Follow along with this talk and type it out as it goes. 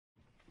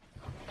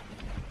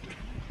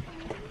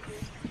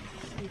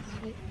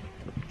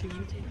My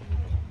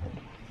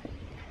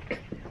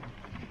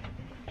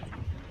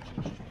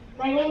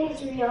name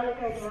is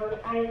Rhiana-MLK.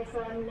 I am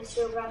from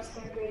Mr. Ruff's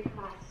third grade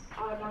class,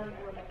 Audubon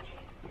Elementary.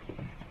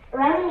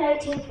 Around the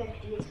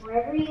 1950s,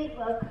 wherever you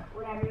look,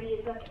 whatever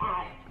you look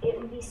at, it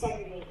would be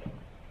segregated.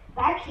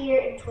 Back here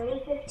in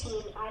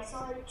 2015, I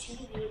saw on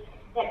TV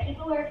that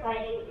people are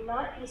fighting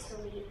not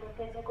peacefully for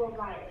physical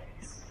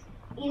violence.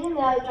 Even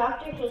though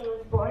Dr. King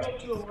was born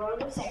into a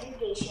world of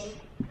segregation,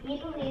 he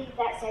believed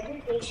that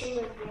segregation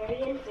was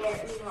very unfair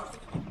and wrong.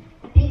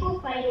 The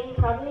people fighting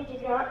probably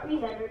did not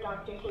remember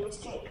Dr. King's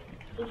dream.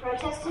 He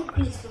protested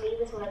peacefully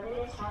with love in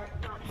his heart,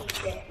 not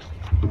hatred.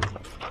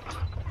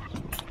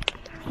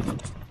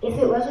 If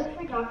it wasn't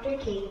for Dr.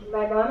 King,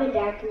 my mom and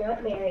dad could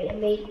not marry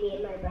and made me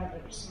and my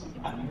brothers.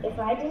 If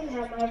I didn't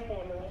have my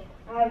family,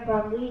 I would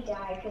probably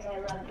die because I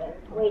love them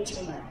way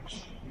too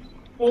much.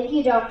 Thank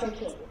you, Dr.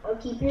 King. I'll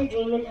keep your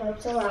dream and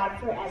hopes alive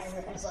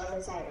forever as long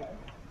as I live.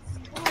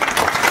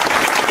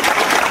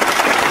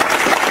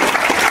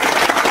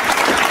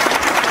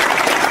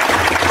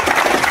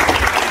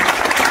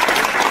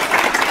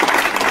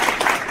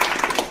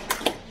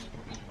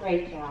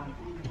 Great job.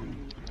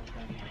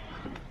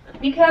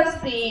 Because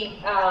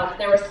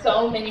there were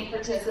so many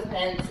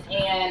participants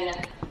in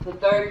the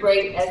third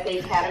grade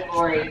essay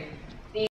category,